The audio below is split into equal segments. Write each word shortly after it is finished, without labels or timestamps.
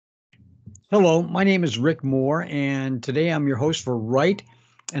Hello, my name is Rick Moore, and today I'm your host for Write,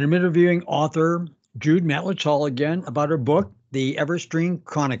 and I'm interviewing author Jude Matulich-Hall again about her book, The EVERSTEAM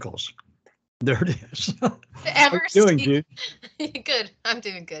Chronicles. There it is. How are you doing, EVERSTEAM. Jude? Good. I'm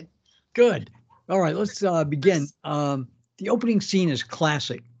doing good. Good. All right, let's begin. The opening scene is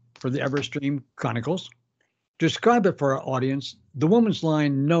classic for the EVERSTEAM Chronicles. Describe it for our audience. The woman's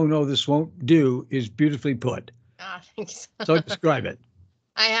line, "No, no, this won't do," is beautifully put. Thanks. So describe it.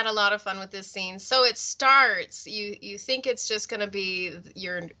 I had a lot of fun with this scene. So it starts. You think it's just going to be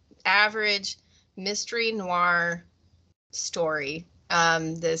your average mystery noir story.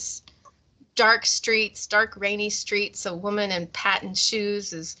 This dark streets, dark rainy streets. A woman in patent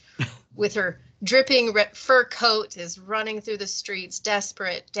shoes is with her dripping fur coat is running through the streets,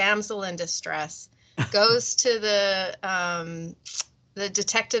 desperate, damsel in distress. Goes to the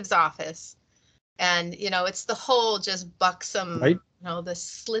detective's office, and it's the whole just buxom, Right?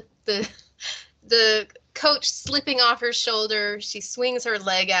 the coat slipping off her shoulder. She swings her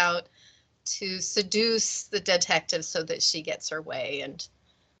leg out to seduce the detective so that she gets her way. And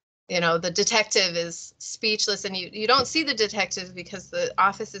the detective is speechless, and you don't see the detective because the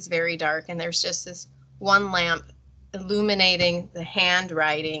office is very dark, and there's just this one lamp illuminating the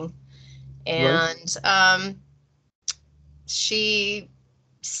handwriting. Right? And she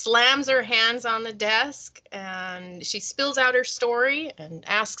slams her hands on the desk, and she spills out her story and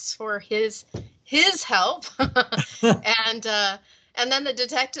asks for his help. And then the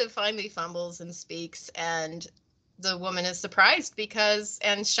detective finally fumbles and speaks, and the woman is surprised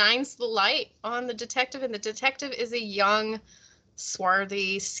and shines the light on the detective, and the detective is a young,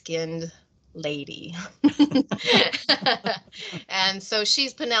 swarthy skinned lady. And so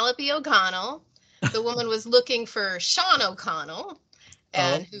she's Penelope O'Connell. The woman was looking for Sean O'Connell, Oh,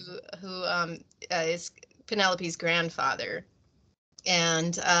 and who is Penelope's grandfather.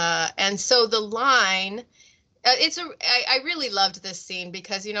 And so the line, I really loved this scene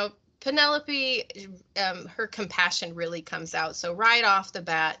because Penelope, her compassion really comes out. So right off the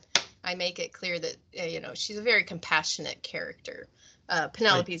bat, I make it clear that she's a very compassionate character. right.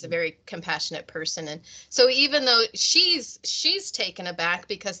 Penelope is a very compassionate person, and so even though she's taken aback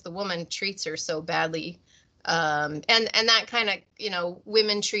because the woman treats her so badly, and that kind of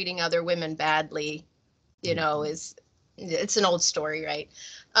women treating other women badly, is it's an old story, right?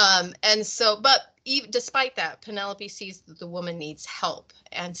 And so, but even despite that, Penelope sees that the woman needs help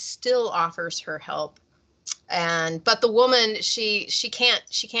and still offers her help. But the woman, she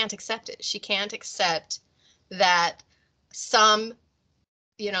can't accept it. She can't accept that some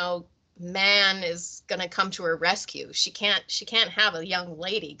man is going to come to her rescue. She can't have a young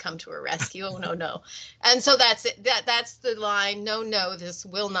lady come to her rescue. Oh, no, no. And so that's it. That's the line. No, no, this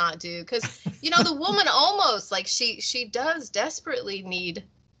will not do. Because the woman almost, like, she does desperately need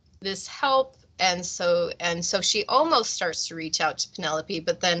this help. And so she almost starts to reach out to Penelope,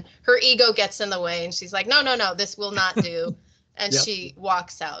 but then her ego gets in the way, and she's like, no, no, no, this will not do. And Yep. she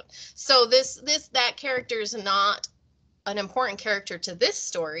walks out. So that character is not an important character to this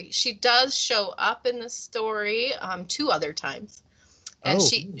story. She does show up in the story two other times, and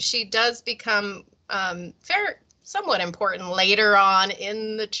Oh, she does become somewhat important later on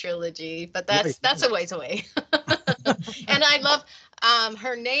in the trilogy, but right. that's a ways away. And I love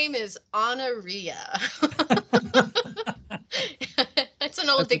her name is Honoria. It's an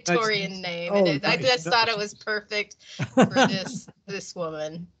old That's a nice. Victorian name, and Oh, I nice. just thought it was perfect for this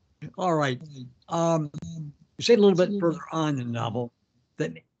woman. All right. You say a little bit further on in the novel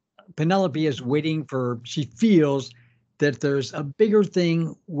that Penelope is waiting for, she feels that there's a bigger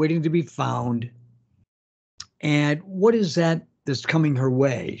thing waiting to be found. And what is that that's coming her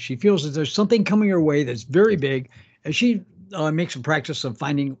way? She feels that there's something coming her way that's very big. And she makes a practice of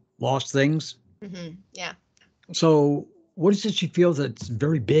finding lost things. Yeah. So, what is it she feels that's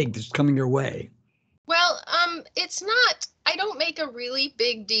very big that's coming her way? Well, it's not, I don't make a really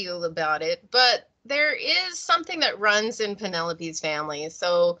big deal about it, but there is something that runs in Penelope's family.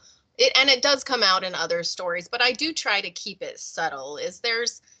 So it does come out in other stories, but I do try to keep it subtle.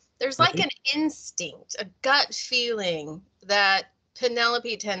 There's like Right? an instinct, a gut feeling that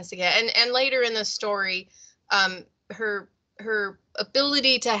Penelope tends to get. And later in the story, her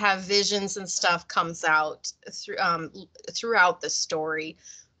ability to have visions and stuff comes out throughout the story.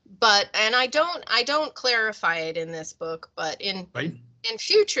 And I don't clarify it in this book, but Right? in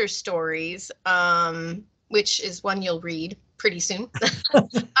future stories, which is one you'll read pretty soon.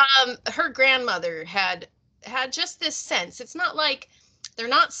 Her grandmother had just this sense. It's not like they're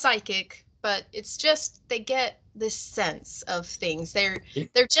not psychic, but it's just they get this sense of things. They're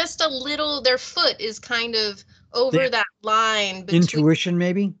just a little, their foot is kind of over The that line between. intuition,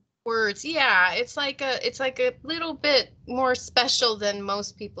 maybe? Words, yeah, it's like a little bit more special than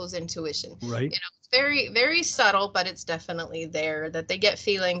most people's intuition. Right. You know, it's very, very subtle, but it's definitely there, that they get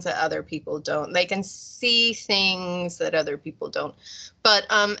feelings that other people don't. They can see things that other people don't. But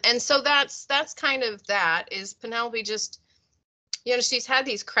and so that's kind of that is Penelope just, you know, she's had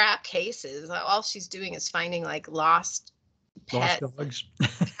these crap cases. All she's doing is finding like lost Lost pets. dogs.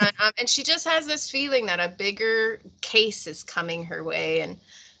 And she just has this feeling that a bigger case is coming her way. And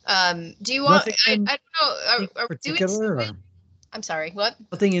do you want? Nothing in I don't know. Are we doing particular, something? or I'm sorry. What?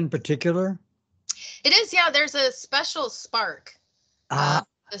 nothing in particular? It is. Yeah. There's a special spark. Ah,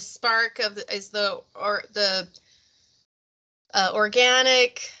 The spark of is the or the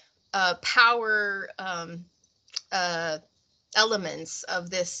organic power elements of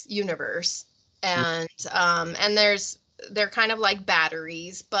this universe, and they're kind of like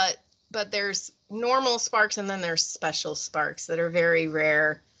batteries, but there's normal sparks and then there's special sparks that are very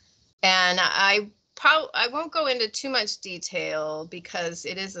rare. And I won't go into too much detail because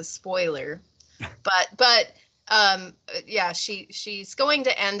it is a spoiler, but yeah, she's going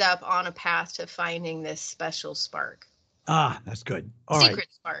to end up on a path to finding this special spark, that's good. All right. secret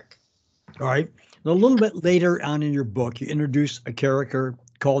spark. All right. A little bit later on in your book, you introduce a character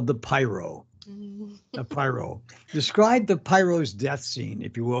called the Pyro. A Pyro. Describe the Pyro's death scene,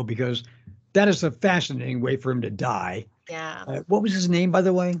 if you will, because that is a fascinating way for him to die. Yeah. What was his name, by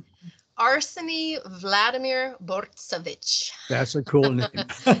the way? Arseny Vladimir Bortsevich. That's a cool name.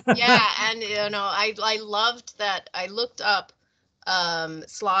 Yeah, and you know, I loved that. I looked up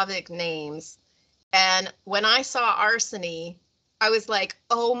Slavic names, and when I saw Arseny, I was like,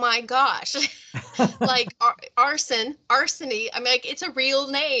 oh my gosh, like arseny. I mean, like, it's a real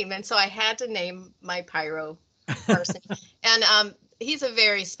name, and so I had to name my Pyro Arseny. And he's a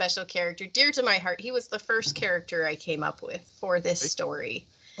very special character, dear to my heart. He was the first character I came up with for this story.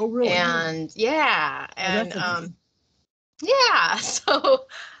 Oh, really? And yeah, and yeah, so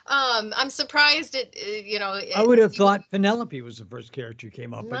I'm surprised you know, I would have thought Penelope was the first character you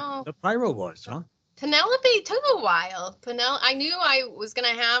came up with. No. The Pyro was, huh? Penelope took a while. I knew I was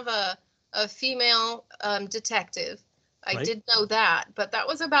going to have a female detective. I Right. did know that, but that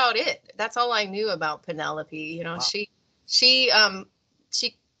was about it. That's all I knew about Penelope. You know, Wow. she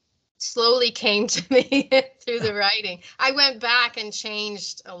slowly came to me through the writing. I went back and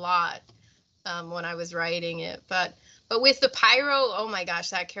changed a lot when I was writing it, but with the Pyro, oh my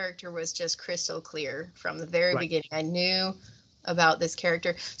gosh, that character was just crystal clear from the very beginning. I knew about this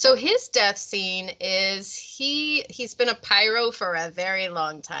character. So his death scene is he's been a Pyro for a very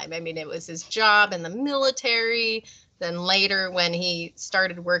long time. I mean, it was his job in the military. Then later, when he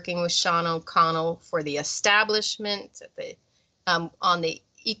started working with Sean O'Connell for the establishment at the on the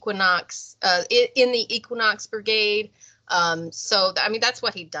Equinox in the Equinox Brigade. So I mean, that's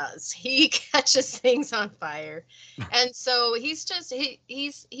what he does. He catches things on fire, and so he's just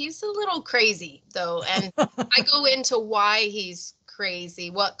he's a little crazy though. And I go into why he's crazy,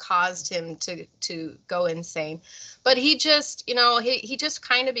 what caused him to go insane. But he just, you know, he just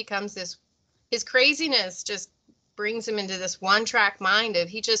kind of becomes this. His craziness just brings him into this one-track mind of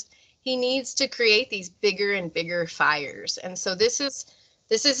he needs to create these bigger and bigger fires. And so this is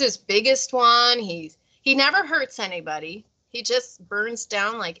his biggest one. He never hurts anybody. He just burns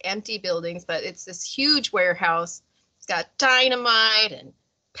down like empty buildings, but it's this huge warehouse. It's got dynamite and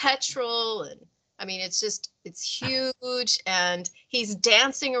petrol, and I mean, it's huge, and he's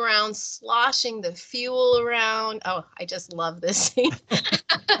dancing around, sloshing the fuel around. Oh, I just love this scene.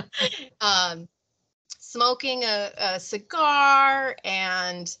 Smoking a cigar,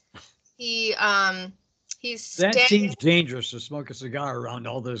 and he's that seems dangerous to smoke a cigar around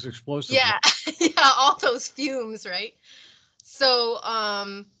all those explosives. Yeah, yeah, all those fumes, right? So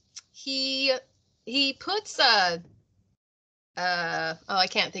he puts I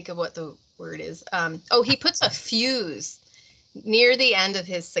can't think of what the word is. He puts a fuse near the end of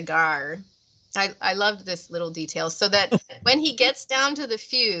his cigar. I loved this little detail, so that when he gets down to the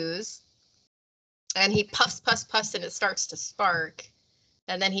fuse and he puffs, and it starts to spark,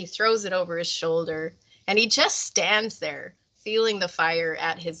 and then he throws it over his shoulder, and he just stands there feeling the fire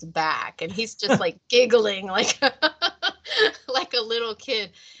at his back, and he's just like giggling like like a little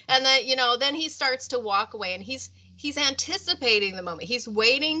kid. And then, you know, then he starts to walk away, and he's anticipating the moment. He's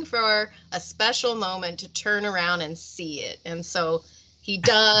waiting for a special moment to turn around and see it. And so he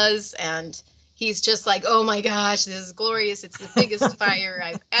does, and he's just like, oh my gosh, this is glorious. It's the biggest fire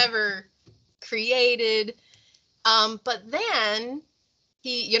I've ever created. But then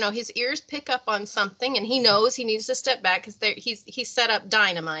he, you know, his ears pick up on something, and he knows he needs to step back because he's set up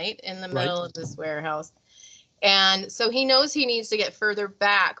dynamite in the middle of this warehouse. And so he knows he needs to get further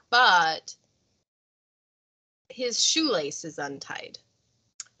back, but his shoelace is untied.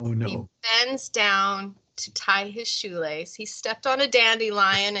 Oh no. He bends down to tie his shoelace. He stepped on a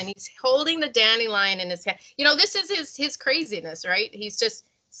dandelion and he's holding the dandelion in his hand. You know, this is his craziness, right? He's just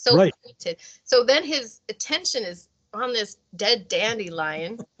so pointed. So then his attention is on this dead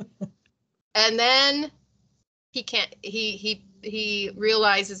dandelion. And then he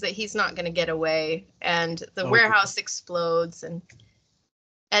realizes that he's not going to get away, and the warehouse explodes, and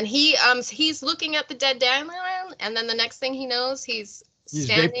he's looking at the dead dandelion, and then the next thing he knows, he's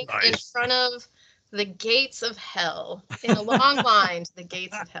standing in front of the gates of hell in a long line to the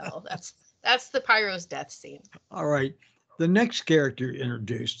gates of hell. That's the Pyro's death scene. All right. The next character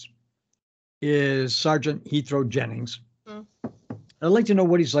introduced is Sergeant Heathrow Jennings. I'd like to know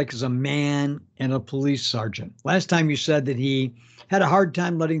what he's like as a man and a police sergeant. Last time you said that he had a hard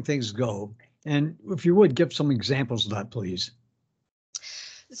time letting things go. And if you would, give some examples of that, please.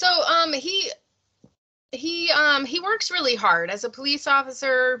 So he works really hard as a police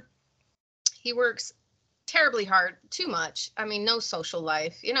officer. He works terribly hard, too much. I mean, no social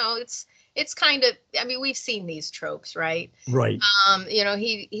life. You know, it's kind of, I mean, we've seen these tropes, right? Right. You know,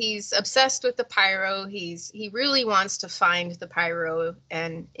 he's obsessed with the Pyro. He really wants to find the Pyro,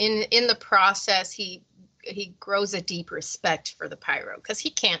 and in the process, he grows a deep respect for the Pyro, because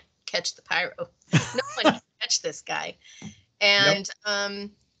he can't catch the Pyro. No one can catch this guy. And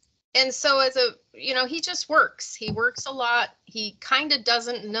and so he just works. He works a lot. He kind of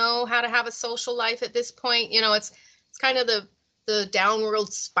doesn't know how to have a social life at this point. You know, it's kind of the downward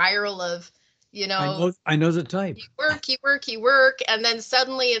spiral of, you know, I know the type. You work, and then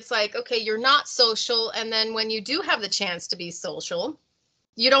suddenly it's like, okay, you're not social, and then when you do have the chance to be social,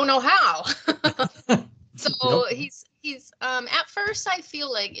 you don't know how. So he's at first, I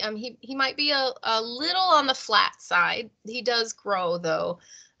feel like he might be a little on the flat side. He does grow though,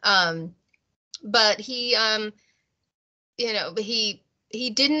 but he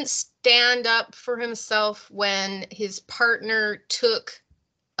didn't stand up for himself when his partner took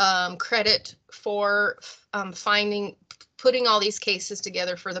credit for putting all these cases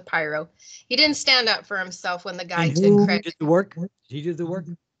together for the Pyro. He didn't stand up for himself when the guy took credit. Did the work? He did the work?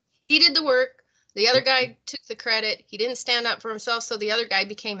 He did the work. The other guy took the credit. He didn't stand up for himself, so the other guy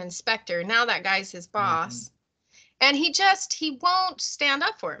became inspector. Now that guy's his boss. And he won't stand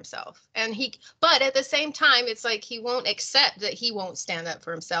up for himself. But at the same time, it's like he won't accept that he won't stand up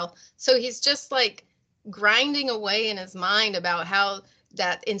for himself. So he's just like grinding away in his mind about how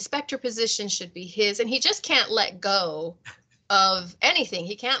that inspector position should be his. And he just can't let go of anything.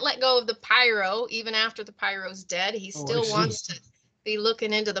 He can't let go of the Pyro, even after the Pyro's dead. He still wants to be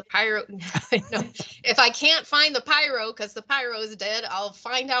looking into the Pyro. If I can't find the Pyro because the Pyro is dead, I'll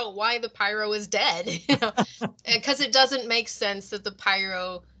find out why the Pyro is dead. Because it doesn't make sense that the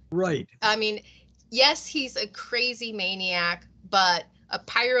Pyro. Right. I mean, yes, he's a crazy maniac, but a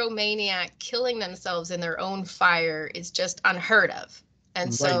pyromaniac killing themselves in their own fire is just unheard of.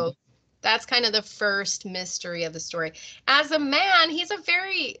 And so that's kind of the first mystery of the story. As a man, he's a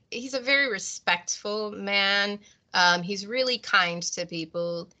very respectful man. He's really kind to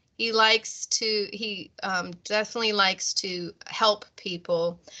people. He definitely likes to help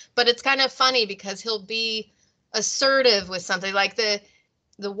people, but it's kind of funny because he'll be assertive with something like the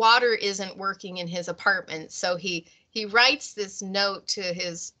water isn't working in his apartment. So he writes this note to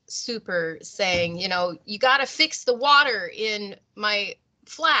his super saying, you know, you got to fix the water in my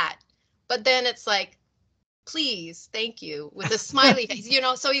flat. But then it's like, please, thank you, with a smiley face, you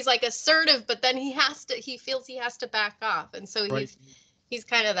know. So he's like assertive, but then he feels he has to back off. And so he's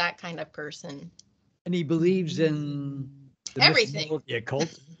kind of that kind of person. And he believes in everything. The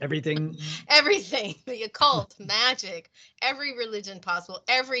occult, everything. Everything, the occult, magic, every religion possible,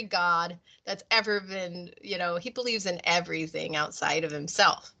 every god that's ever been, you know, he believes in everything outside of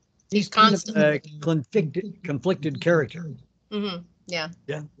himself. He's constantly a conflicted character. Mm-hmm. Yeah.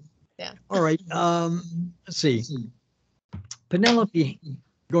 All right. Let's see. Penelope,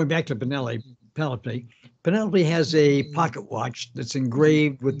 going back to Penelope has a pocket watch that's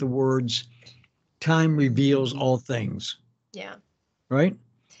engraved with the words, "Time reveals all things." Yeah. Right?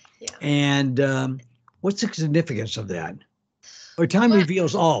 Yeah. And what's the significance of that? Or time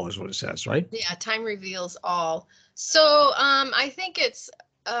reveals all is what it says, right? Yeah, time reveals all. So I think it's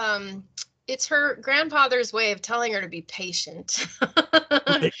her grandfather's way of telling her to be patient.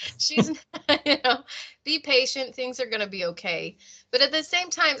 She's, you know, be patient. Things are going to be okay. But at the same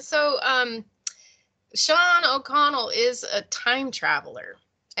time, so Sean O'Connell is a time traveler.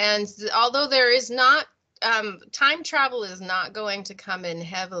 And although there is not, time travel is not going to come in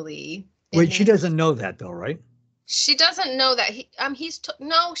heavily. Wait, she doesn't know that though, right? She doesn't know that he's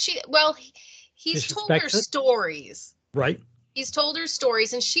She told her suspects it? stories. Right. He's told her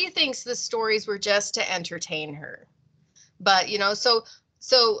stories, and she thinks the stories were just to entertain her. But But in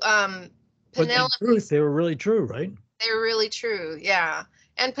truth, Penelope's, they were really true, right? they're really true, yeah.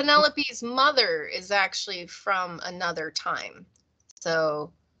 And Penelope's mother is actually from another time.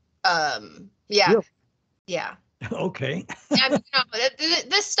 So, yeah, Really? yeah. Okay. And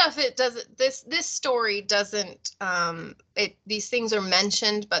this stuff, it doesn't, this story doesn't, these things are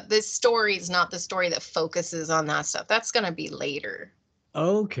mentioned, but this story is not the story that focuses on that stuff. That's going to be later.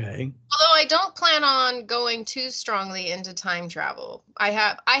 Okay. Although I don't plan on going too strongly into time travel.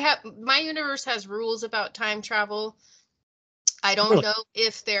 My universe has rules about time travel. I don't Really? know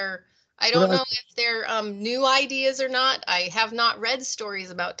if they're I What don't are know if they're new ideas or not. I have not read stories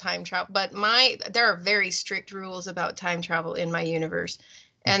about time travel, but there are very strict rules about time travel in my universe.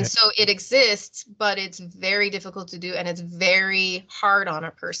 And Okay. so it exists, but it's very difficult to do, and it's very hard on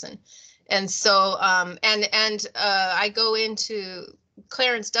a person. And so I go into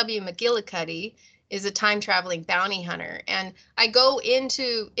Clarence W. McGillicuddy is a time traveling bounty hunter, and I go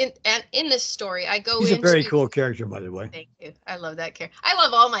into in this story I go He's a into very cool character, by the way. Thank you. I love that character. I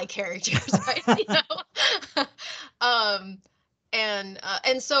love all my characters, right? Um, and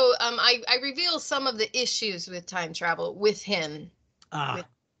so I reveal some of the issues with time travel with him. Ah,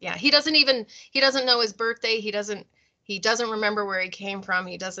 Yeah, he doesn't know his birthday. He doesn't remember where he came from.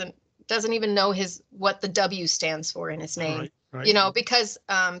 He doesn't even know what the W stands for in his name. right. Because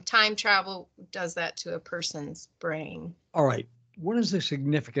time travel does that to a person's brain. All right. What is the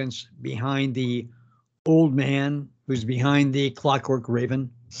significance behind the old man who's behind the Clockwork Raven?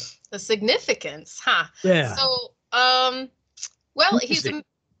 The significance, huh? Yeah. So, Who is he's he?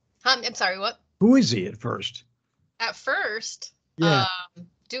 I'm sorry, what? Who is he at first? At first, Yeah.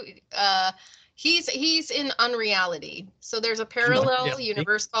 do he's in Unreality. So there's a parallel Yeah.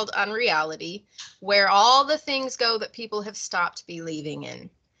 universe called Unreality where all the things go that people have stopped believing in.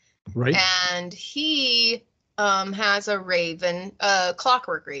 Right. And he has a raven, a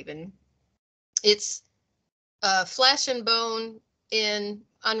clockwork raven. It's flesh and bone in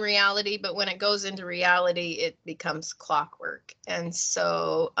Unreality, but when it goes into reality, it becomes clockwork. And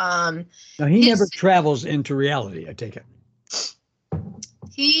so Now he never travels into reality, I take it.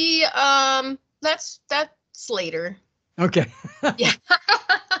 he that's later. Okay. Yeah.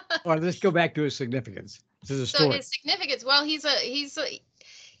 All right, let's go back to his significance. To the So story. his significance, well, he's the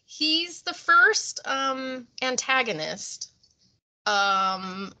first antagonist.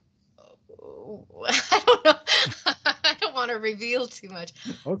 I don't know. I don't want to reveal too much.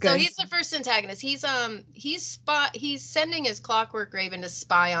 Okay. So he's the first antagonist. He's sending his Clockwork Raven to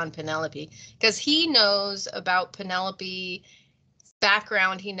spy on Penelope because he knows about Penelope's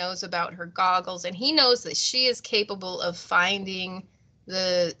background. He knows about her goggles, and he knows that she is capable of finding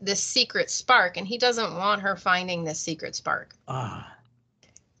the secret spark, and he doesn't want her finding the secret spark.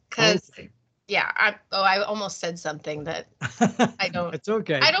 Because okay. Yeah, I almost said something that I don't. It's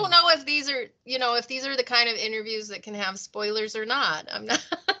okay. I don't know if these are the kind of interviews that can have spoilers or not. I'm not.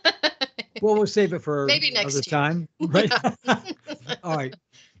 Well, we'll save it for Maybe next other year. time. Right. Yeah. All right.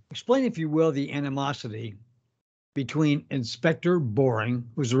 Explain, if you will, the animosity between Inspector Boring,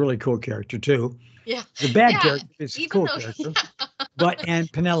 who's a really cool character too. Yeah. The bad Yeah, character is a cool though- character, yeah.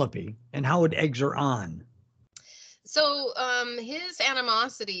 and Penelope, and how it eggs her on. So his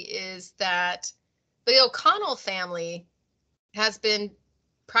animosity is that the O'Connell family has been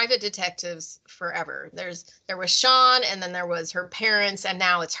private detectives forever. There was Sean, and then there was her parents, and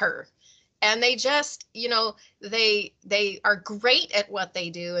now it's her. And they just, they are great at what they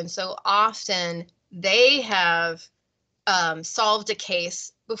do, and so often they have solved a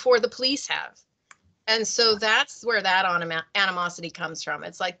case before the police have. And so that's where that animosity comes from.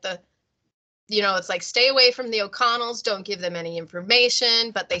 It's like it's like, stay away from the O'Connells, don't give them any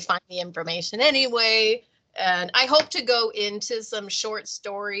information, but they find the information anyway. And I hope to go into some short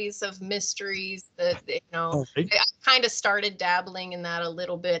stories of mysteries that, Okay. I kind of started dabbling in that a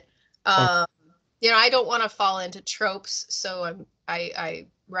little bit. I don't want to fall into tropes, so I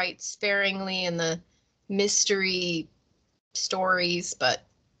write sparingly in the mystery stories, but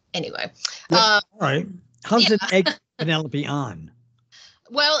anyway. Yep. All right. How's yeah. it egg Penelope on?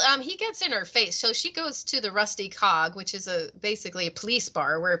 Well, he gets in her face. So she goes to the Rusty Cog, which is basically a police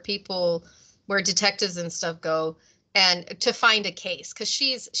bar where detectives and stuff go, and to find a case, because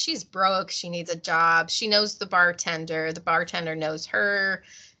she's broke. She needs a job. She knows the bartender. The bartender knows her.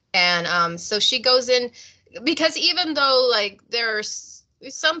 And so she goes in, because even though, like, there's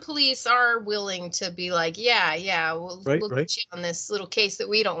some police are willing to be like, yeah, we'll Right. get you on this little case that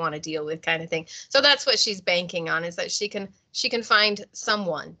we don't want to deal with, kind of thing. So that's what she's banking on, is that she can find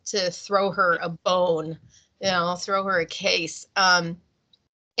someone to throw her a bone, throw her a case. And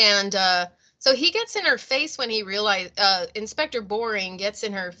so he gets in her face when he realized, Inspector Boring gets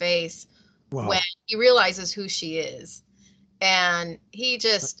in her face Wow. when he realizes who she is. And he's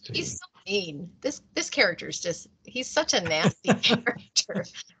so mean. This character is he's such a nasty character.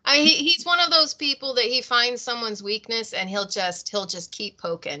 I mean, he's one of those people that he finds someone's weakness and he'll just keep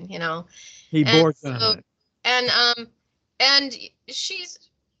poking, He and bores so, on it. and she's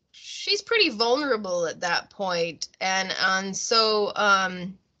pretty vulnerable at that point. And so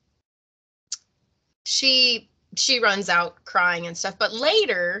she runs out crying and stuff. But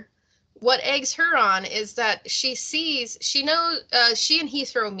later, what eggs her on is that she knows she and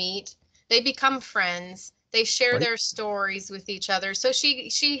Heathrow meet, they become friends, they share their stories with each other. So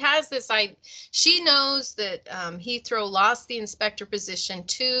she has this she knows that Heathrow lost the inspector position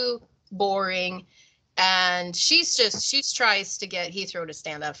to Boring, and she tries to get Heathrow to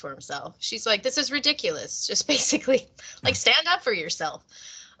stand up for himself. She's like, this is ridiculous, just basically like, stand up for yourself.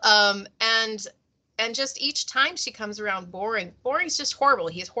 And just each time she comes around Boring's just horrible.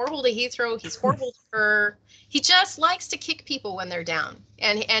 He's horrible to Heathrow. He's horrible to her. He just likes to kick people when they're down.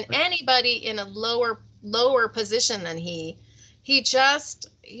 And anybody in a lower position than he just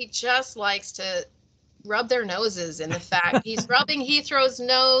likes to rub their noses in the fact he's rubbing Heathrow's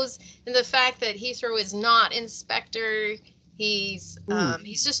nose in the fact that Heathrow is not inspector. He's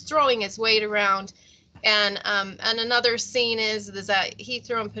just throwing his weight around. And another scene is that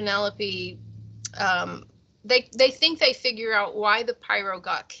Heathrow and Penelope, they think they figure out why the Pyro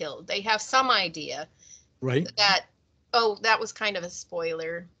got killed. They have some idea. Right. That was kind of a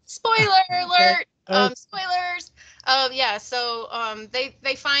spoiler. Spoiler alert! Spoilers. Yeah. So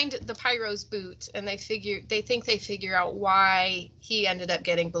they find the Pyro's boot, and they think they figure out why he ended up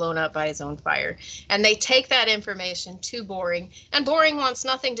getting blown up by his own fire, and they take that information to Boring, and Boring wants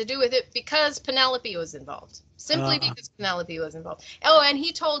nothing to do with it because Penelope was involved. Simply because Penelope was involved. Oh, and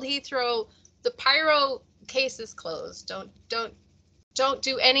he told Heathrow, the Pyro case is closed. Don't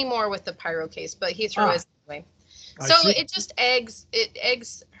do any more with the Pyro case. But Heathrow is anyway. So it eggs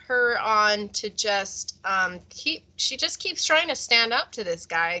her on to just she just keeps trying to stand up to this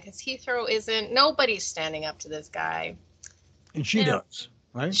guy, because nobody's standing up to this guy. And she does,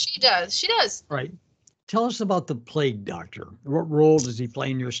 right? She does. Right. Tell us about the Plague Doctor. What role does he play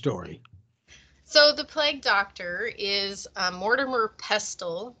in your story? So the Plague Doctor is Mortimer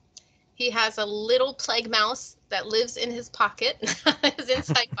Pestle. He has a little plague mouse that lives in his pocket, his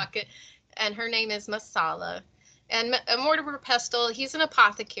inside pocket, and her name is Masala. And Mortimer Pestle, he's an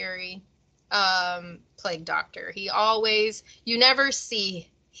apothecary plague doctor. You never see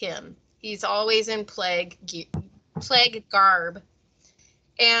him. He's always in plague garb.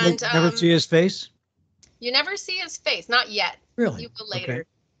 And never see his face? You never see his face, not yet. Really? You will later.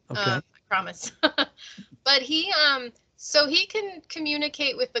 Okay. I promise. But so he can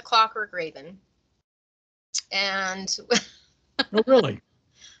communicate with the Clockwork Raven. And oh, really?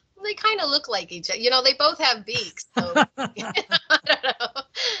 They kind of look like each other. They both have beaks. So I don't know.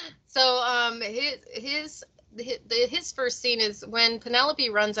 So his first scene is when Penelope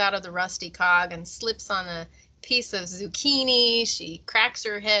runs out of the rusty cog and slips on a piece of zucchini. She cracks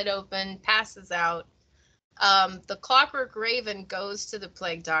her head open, passes out. The Clockwork Raven goes to the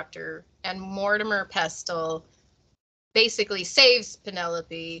Plague Doctor, and Mortimer Pestle basically saves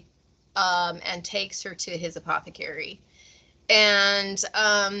Penelope and takes her to his apothecary. And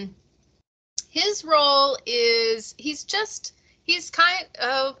his role is he's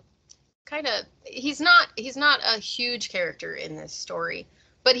not a huge character in this story,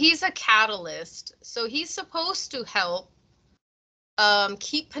 but he's a catalyst. So he's supposed to help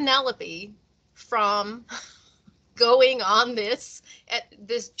keep Penelope from going on this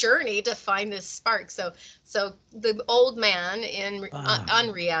journey to find this spark. So the old man in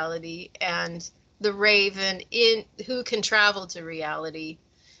unreality and the Raven who can travel to reality,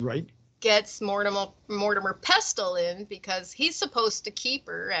 right, gets Mortimer Pestle in because he's supposed to keep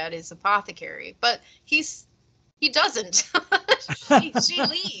her at his apothecary, but he doesn't. she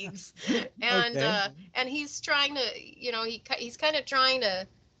leaves, and he's trying to, he's kind of trying to,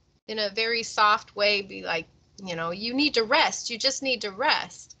 in a very soft way, be like, you need to rest. You just need to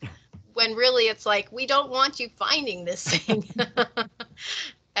rest. When really it's like, we don't want you finding this thing.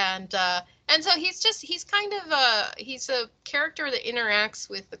 And so he's a character that interacts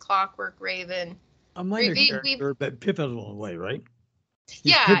with the Clockwork Raven. A minor character, but pivotal in a way, right?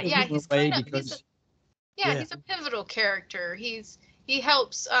 He's a pivotal character. He's he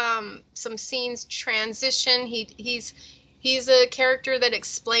helps some scenes transition. He's a character that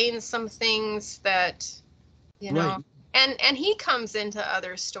explains some things that, you know, Right. and he comes into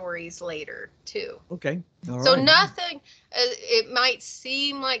other stories later too. Okay. All So right. nothing, it might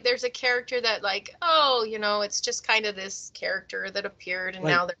seem like there's a character that like, oh, you know, it's just kind of this character that appeared and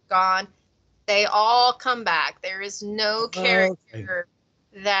Right. now they're gone. They all come back. There is no Okay. character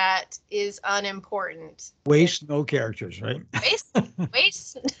that is unimportant. Waste no characters, right? Waste,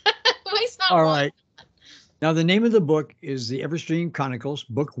 waste, waste not All one. right. Now, the name of the book is The EVERSTEAM Chronicles,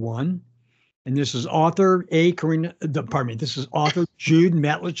 Book One. And this is author this is author Jude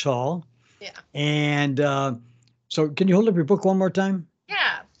Matulich-Hall. Yeah. And so can you hold up your book one more time?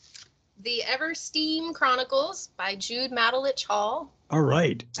 Yeah. The EVERSTEAM Chronicles by Jude Matulich-Hall. All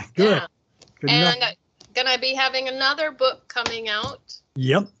right. Good. Yeah. Good And enough. gonna be having another book coming out.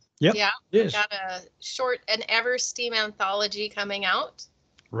 Yep. Yeah. Yes. Got an EVERSTEAM anthology coming out.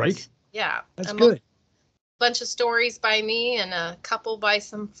 Right. Yeah. That's good. Bunch of stories by me and a couple by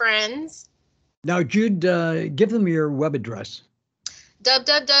some friends. Now, Jude, give them your web address.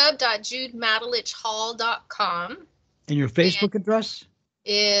 www.judematulich-hall.com. And your Facebook address?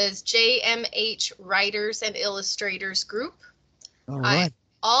 Is JMH Writers and Illustrators Group. All right.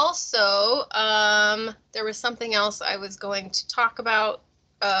 Also, there was something else I was going to talk about.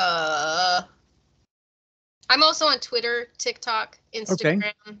 I'm also on Twitter, TikTok, Instagram.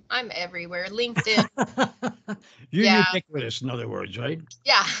 Okay. I'm everywhere. LinkedIn. You're ubiquitous, in other words, right?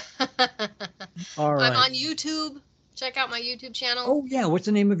 Yeah. All right. I'm on YouTube. Check out my YouTube channel. Oh, yeah. What's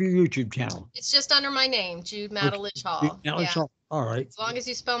the name of your YouTube channel? It's just under my name, Jude Matulich-Hall. Jude Matulich-Hall. Yeah. All right. As long as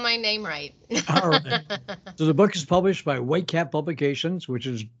you spell my name right. All right. So the book is published by Whitecap Publications, which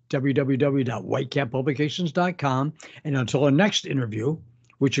is www.whitecappublications.com. And until our next interview,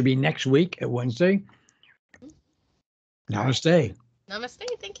 which will be next week at Wednesday, namaste. Namaste.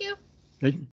 Thank you. Good.